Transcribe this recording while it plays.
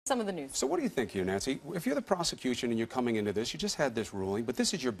Some of the news. So what do you think here, Nancy? If you're the prosecution and you're coming into this, you just had this ruling, but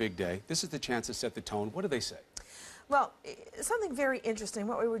this is your big day. This is the chance to set the tone. What do they say? Well, something very interesting,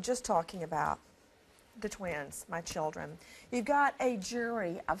 what we were just talking about, the twins, my children. You've got a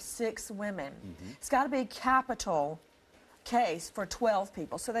jury of 6 women. It's got to be a capital case for 12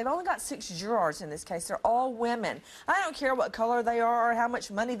 people. So they've only got 6 jurors in this case. They're all women. I don't care what color they are or how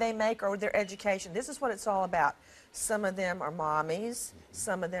much money they make or their education. This is what it's all about. Some of them are mommies.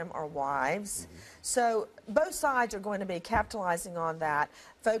 Some of them are wives. So both sides are going to be capitalizing on that,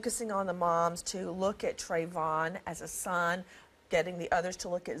 focusing on the moms to look at Trayvon as a son, getting the others to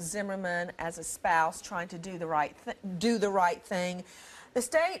look at Zimmerman as a spouse, trying to do the right thing. The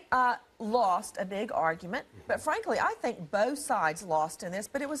state lost a big argument, but frankly, I think both sides lost in this,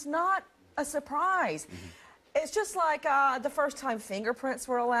 but it was not a surprise. It's just like the first time fingerprints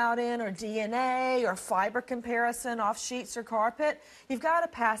were allowed in, or DNA, or fiber comparison off sheets or carpet. You've got to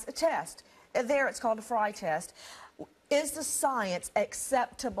pass a test. There, it's called a Fry test. Is the science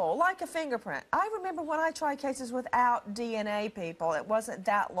acceptable? Like a fingerprint. I remember when I tried cases without DNA, people. It wasn't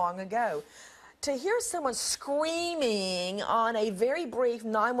that long ago. To hear someone screaming on a very brief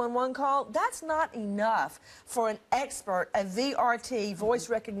 911 call, that's not enough for an expert, a VRT, voice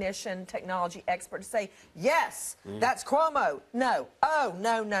recognition technology expert, to say, yes, that's Cuomo. No. Oh,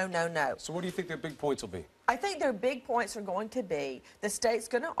 no, no, no, no. So what do you think their big points will be? I think their big points are going to be the state's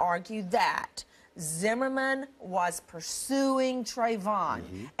going to argue that Zimmerman was pursuing Trayvon,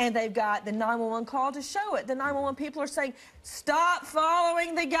 and they've got the 911 call to show it. The 911 people are saying, stop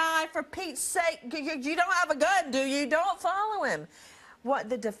following the guy, for Pete's sake. You don't have a gun, do you? Don't follow him. What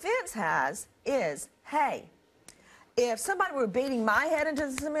the defense has is, hey, if somebody were beating my head into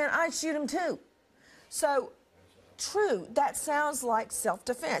the cement, I'd shoot him too. So, true, that sounds like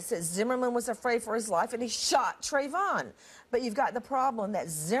self-defense, that Zimmerman was afraid for his life and he shot Trayvon. But you've got the problem that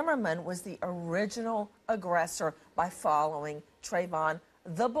Zimmerman was the original aggressor by following Trayvon,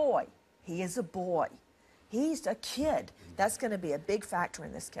 the boy. He is a boy. He's a kid. That's going to be a big factor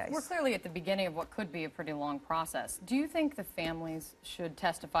in this case. We're clearly at the beginning of what could be a pretty long process. Do you think the families should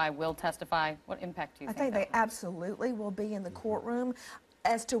testify, will testify? What impact do you think I think they absolutely will be in the courtroom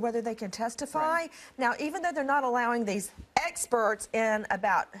as to whether they can testify. Right. Now, even though they're not allowing these experts in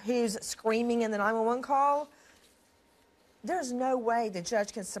about who's screaming in the 911 call, there's no way the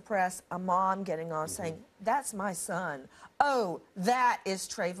judge can suppress a mom getting on saying, that's my son. Oh, that is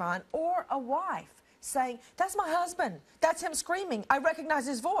Trayvon. Or a wife saying, that's my husband. That's him screaming. I recognize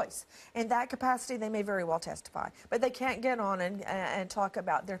his voice. In that capacity, they may very well testify. But they can't get on and talk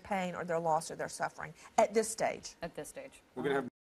about their pain or their loss or their suffering at this stage. At this stage. We're going to have